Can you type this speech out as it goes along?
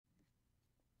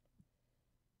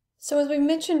So as we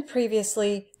mentioned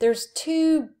previously, there's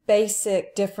two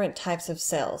basic different types of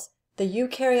cells, the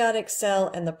eukaryotic cell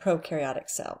and the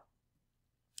prokaryotic cell.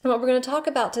 And what we're going to talk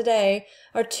about today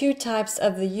are two types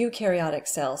of the eukaryotic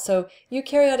cell. So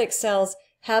eukaryotic cells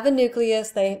have a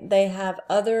nucleus, they have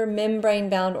other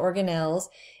membrane-bound organelles,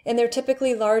 and they're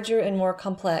typically larger and more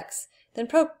complex than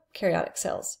prokaryotic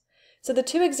cells. So the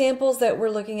two examples that we're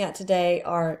looking at today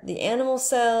are the animal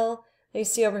cell that you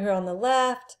see over here on the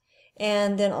left,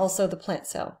 and then also the plant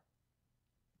cell.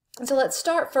 And so let's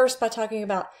start first by talking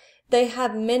about they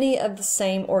have many of the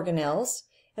same organelles,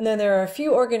 and then there are a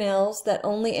few organelles that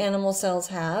only animal cells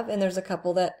have, and there's a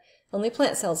couple that only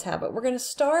plant cells have. But we're going to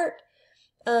start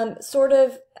sort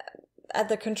of at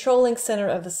the controlling center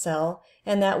of the cell,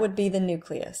 and that would be the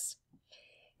nucleus.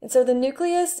 And so the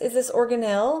nucleus is this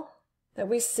organelle that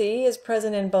we see is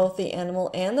present in both the animal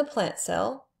and the plant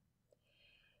cell.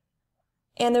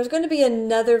 And there's going to be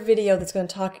another video that's going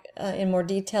to talk in more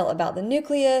detail about the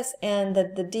nucleus and the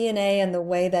DNA and the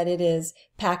way that it is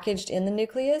packaged in the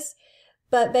nucleus.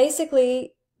 But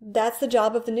basically, that's the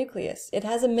job of the nucleus. It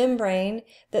has a membrane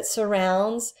that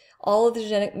surrounds all of the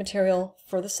genetic material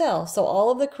for the cell. So all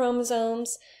of the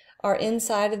chromosomes are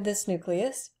inside of this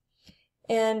nucleus,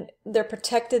 and they're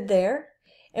protected there.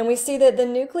 And we see that the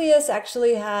nucleus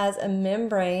actually has a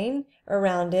membrane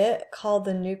around it called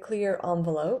the nuclear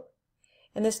envelope.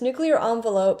 And this nuclear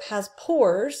envelope has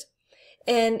pores,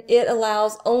 and it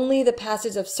allows only the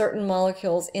passage of certain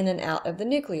molecules in and out of the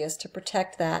nucleus to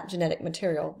protect that genetic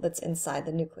material that's inside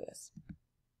the nucleus.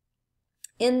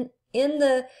 In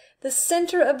the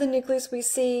center of the nucleus, we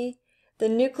see the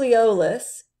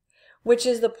nucleolus, which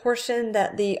is the portion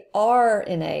that the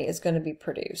RNA is going to be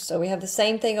produced. So we have the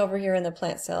same thing over here in the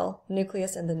plant cell,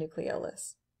 nucleus and the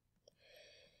nucleolus.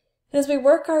 As we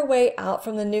work our way out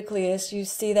from the nucleus, you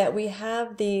see that we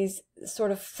have these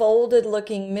sort of folded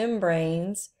looking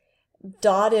membranes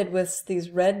dotted with these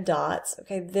red dots.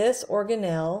 Okay, this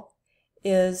organelle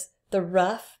is the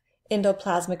rough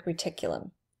endoplasmic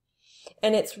reticulum.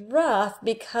 And it's rough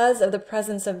because of the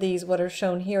presence of these, what are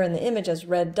shown here in the image as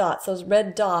red dots. Those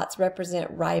red dots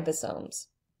represent ribosomes.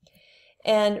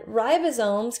 And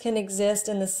ribosomes can exist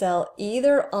in the cell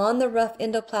either on the rough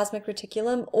endoplasmic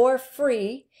reticulum or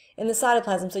free in the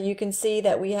cytoplasm. So you can see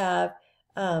that we have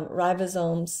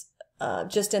ribosomes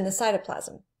just in the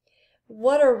cytoplasm.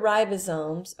 What are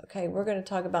ribosomes? Okay, we're going to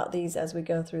talk about these as we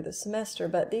go through the semester,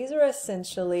 but these are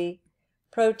essentially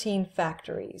protein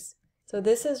factories. So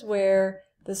this is where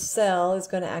the cell is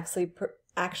going to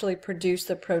actually produce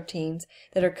the proteins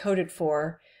that are coded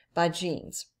for by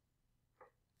genes.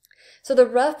 So the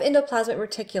rough endoplasmic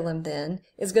reticulum then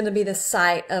is going to be the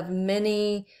site of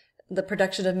the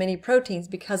production of many proteins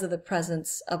because of the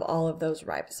presence of all of those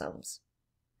ribosomes.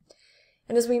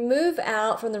 And as we move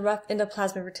out from the rough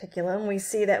endoplasmic reticulum, we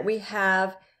see that we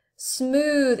have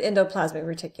smooth endoplasmic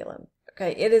reticulum.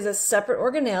 Okay, it is a separate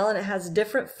organelle and it has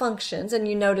different functions, and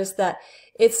you notice that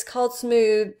it's called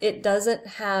smooth. It doesn't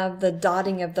have the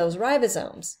dotting of those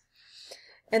ribosomes.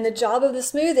 And the job of the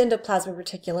smooth endoplasmic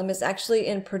reticulum is actually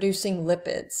in producing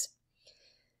lipids.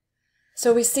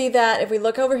 So we see that if we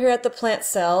look over here at the plant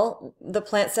cell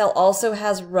also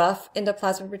has rough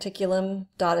endoplasmic reticulum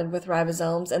dotted with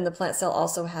ribosomes, and the plant cell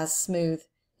also has smooth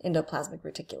endoplasmic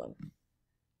reticulum.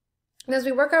 And as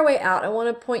we work our way out, I want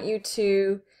to point you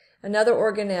to another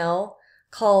organelle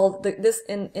called,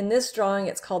 in this drawing,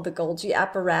 it's called the Golgi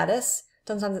apparatus.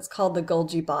 Sometimes it's called the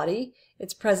Golgi body.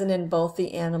 It's present in both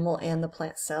the animal and the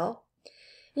plant cell.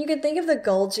 You can think of the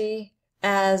Golgi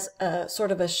as a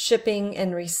sort of a shipping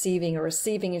and receiving, or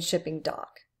receiving and shipping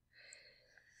dock.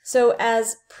 So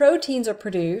as proteins are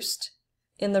produced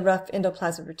in the rough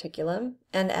endoplasmic reticulum,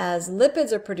 and as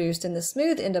lipids are produced in the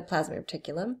smooth endoplasmic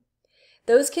reticulum,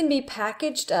 those can be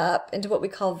packaged up into what we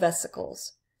call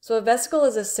vesicles. So a vesicle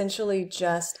is essentially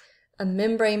just a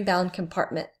membrane-bound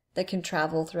compartment that can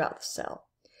travel throughout the cell.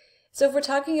 So if we're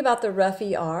talking about the rough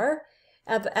ER,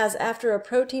 as after a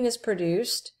protein is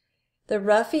produced, the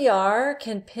rough ER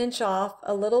can pinch off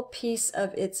a little piece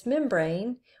of its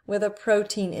membrane with a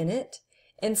protein in it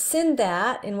and send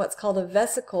that in what's called a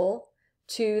vesicle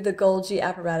to the Golgi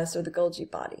apparatus, or the Golgi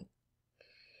body.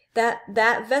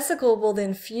 That vesicle will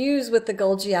then fuse with the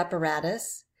Golgi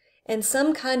apparatus, and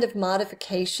some kind of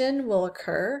modification will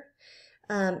occur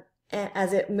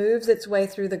as it moves its way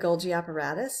through the Golgi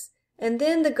apparatus. And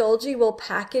then the Golgi will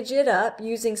package it up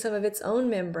using some of its own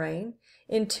membrane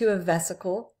into a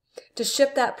vesicle to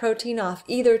ship that protein off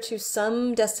either to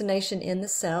some destination in the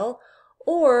cell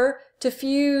or to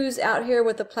fuse out here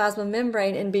with the plasma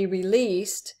membrane and be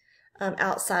released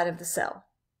outside of the cell.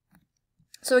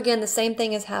 So again, the same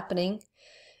thing is happening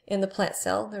in the plant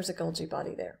cell. There's a Golgi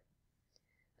body there.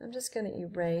 I'm just going to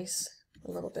erase a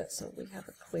little bit so we have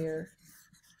a clear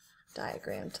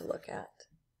diagram to look at.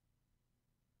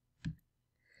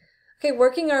 Okay,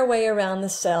 working our way around the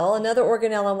cell, another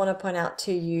organelle I want to point out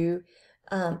to you,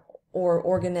 or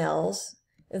organelles,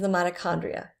 is the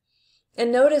mitochondria.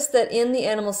 And notice that in the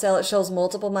animal cell it shows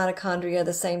multiple mitochondria,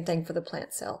 the same thing for the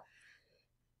plant cell.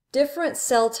 Different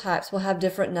cell types will have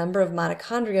different number of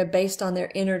mitochondria based on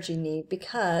their energy need,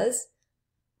 because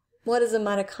what is a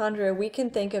mitochondria? We can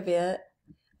think of it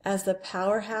as the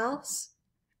powerhouse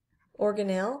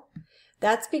organelle.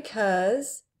 That's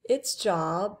because its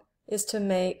job is to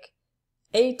make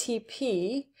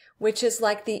ATP, which is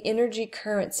like the energy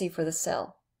currency for the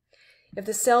cell. If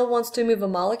the cell wants to move a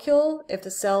molecule, if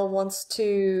the cell wants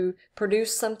to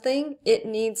produce something, it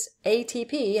needs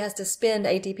ATP. It has to spend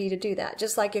ATP to do that.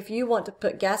 Just like if you want to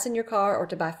put gas in your car or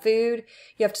to buy food,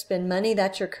 you have to spend money.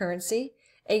 That's your currency.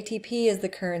 ATP is the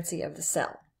currency of the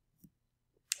cell.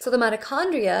 So the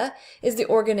mitochondria is the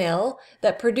organelle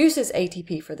that produces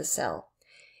ATP for the cell.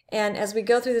 And as we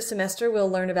go through the semester,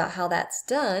 we'll learn about how that's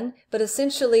done. But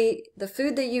essentially, the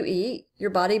food that you eat, your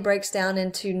body breaks down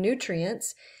into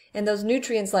nutrients, and those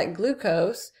nutrients, like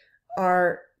glucose,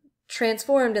 are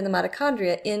transformed in the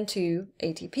mitochondria into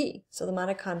ATP. So the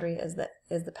mitochondria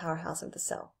is the powerhouse of the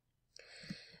cell.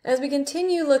 As we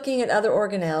continue looking at other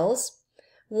organelles,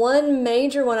 one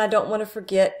major one I don't want to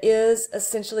forget is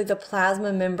essentially the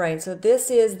plasma membrane. So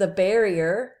this is the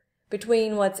barrier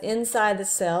between what's inside the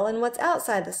cell and what's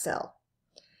outside the cell.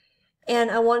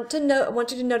 And I want you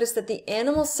to notice that the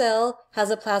animal cell has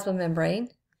a plasma membrane.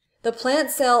 The plant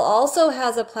cell also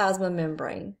has a plasma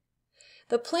membrane.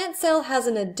 The plant cell has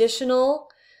an additional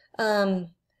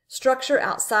structure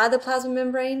outside the plasma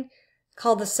membrane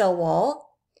called the cell wall.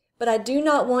 But I do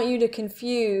not want you to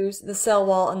confuse the cell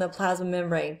wall and the plasma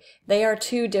membrane. They are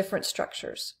two different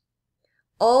structures.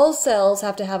 All cells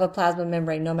have to have a plasma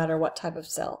membrane, no matter what type of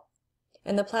cell.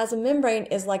 And the plasma membrane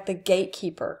is like the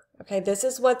gatekeeper. Okay, this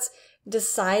is what's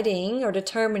deciding or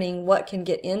determining what can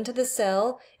get into the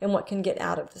cell and what can get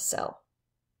out of the cell.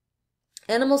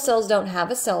 Animal cells don't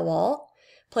have a cell wall.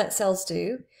 Plant cells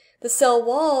do. The cell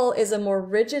wall is a more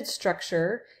rigid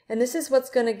structure, and this is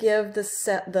what's going to give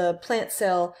the plant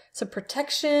cell some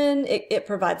protection. It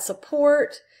provides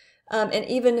support, and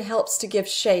even helps to give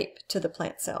shape to the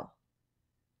plant cell.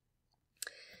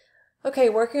 Okay,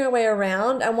 working our way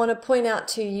around, I want to point out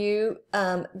to you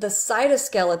the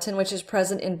cytoskeleton, which is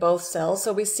present in both cells.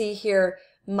 So we see here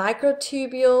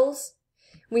microtubules,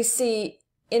 we see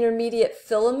intermediate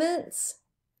filaments,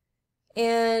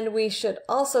 and we should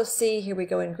also see, here we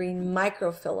go in green,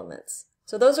 microfilaments.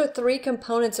 So those are three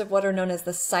components of what are known as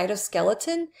the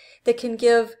cytoskeleton that can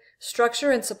give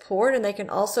structure and support, and they can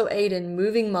also aid in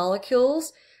moving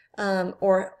molecules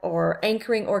or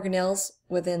anchoring organelles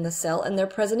within the cell, and they're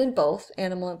present in both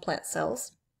animal and plant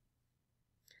cells.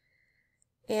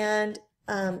 And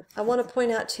I want to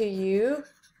point out to you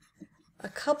a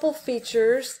couple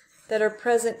features that are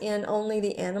present in only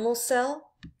the animal cell.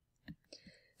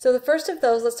 So the first of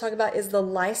those let's talk about is the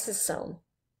lysosome.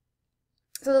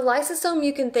 So the lysosome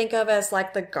you can think of as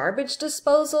like the garbage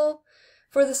disposal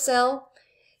for the cell.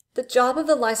 The job of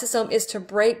the lysosome is to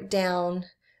break down,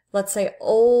 let's say,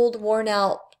 old, worn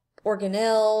out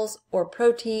organelles or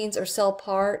proteins or cell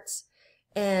parts,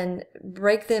 and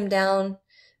break them down,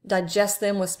 digest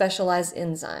them with specialized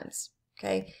enzymes.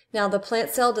 Okay. Now the plant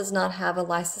cell does not have a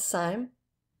lysosome.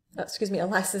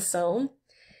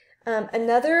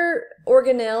 Another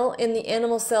organelle in the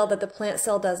animal cell that the plant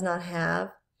cell does not have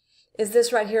is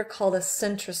this right here called a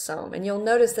centrosome. And you'll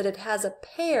notice that it has a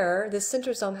pair, this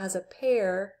centrosome has a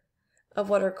pair of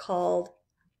what are called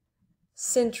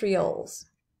centrioles.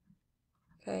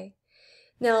 Okay.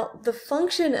 Now, the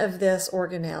function of this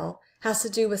organelle has to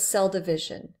do with cell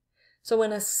division. So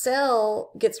when a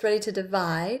cell gets ready to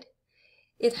divide,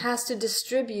 it has to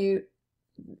distribute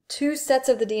two sets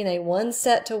of the DNA, one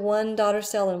set to one daughter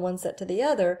cell and one set to the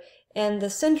other, and the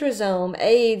centrosome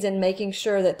aids in making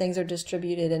sure that things are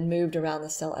distributed and moved around the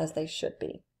cell as they should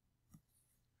be.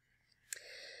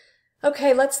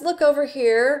 Okay, let's look over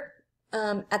here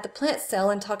at the plant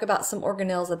cell and talk about some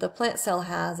organelles that the plant cell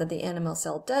has that the animal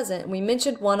cell doesn't. We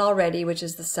mentioned one already, which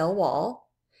is the cell wall.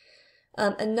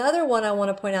 Another one I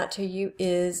want to point out to you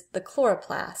is the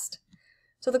chloroplast.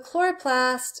 So the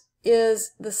chloroplast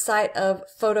is the site of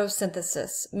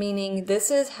photosynthesis, meaning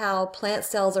this is how plant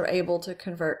cells are able to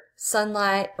convert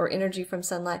sunlight or energy from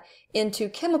sunlight into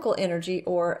chemical energy,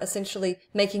 or essentially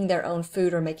making their own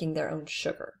food or making their own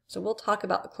sugar. So we'll talk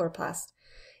about the chloroplast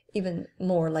even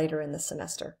more later in the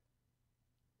semester.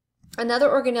 Another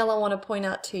organelle I want to point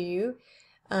out to you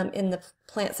in the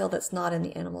plant cell that's not in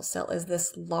the animal cell is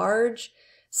this large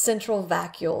central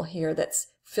vacuole here that's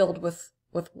filled with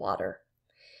water.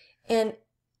 And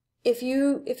if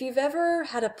you've ever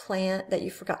had a plant that you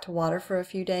forgot to water for a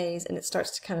few days and it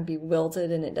starts to kind of be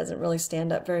wilted and it doesn't really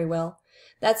stand up very well,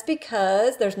 that's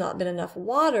because there's not been enough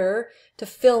water to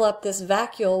fill up this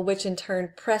vacuole, which in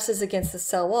turn presses against the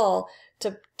cell wall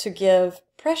to give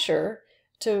pressure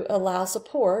to allow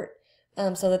support,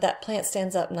 so that that plant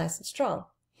stands up nice and strong.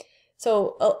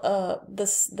 So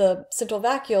the central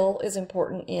vacuole is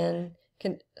important in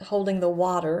holding the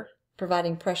water,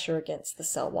 providing pressure against the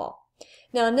cell wall.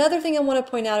 Now, another thing I want to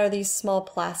point out are these small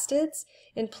plastids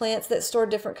in plants that store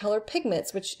different color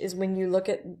pigments, which is when you look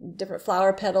at different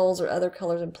flower petals or other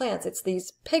colors in plants, it's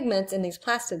these pigments in these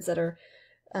plastids that are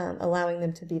allowing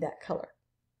them to be that color.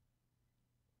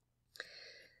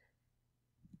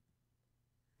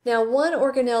 Now, one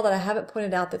organelle that I haven't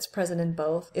pointed out that's present in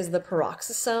both is the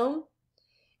peroxisome.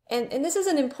 And this is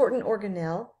an important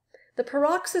organelle. The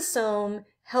peroxisome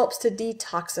helps to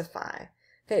detoxify.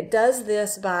 Okay, it does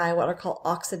this by what are called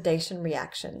oxidation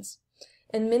reactions.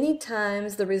 And many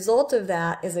times the result of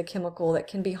that is a chemical that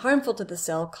can be harmful to the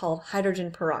cell called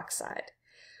hydrogen peroxide.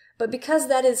 But because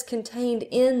that is contained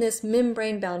in this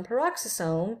membrane-bound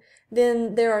peroxisome,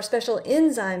 then there are special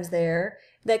enzymes there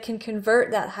that can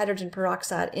convert that hydrogen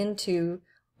peroxide into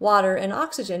water and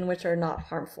oxygen, which are not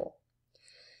harmful.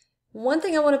 One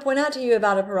thing I want to point out to you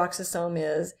about a peroxisome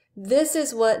is this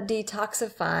is what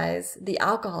detoxifies the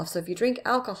alcohol. So if you drink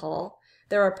alcohol,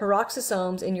 there are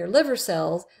peroxisomes in your liver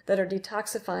cells that are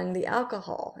detoxifying the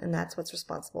alcohol, and that's what's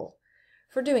responsible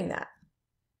for doing that.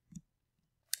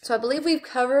 So I believe we've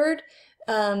covered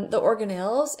the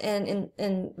organelles, and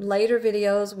in later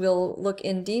videos we'll look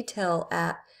in detail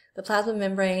at the plasma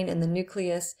membrane and the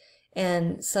nucleus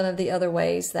and some of the other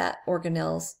ways that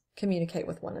organelles communicate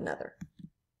with one another.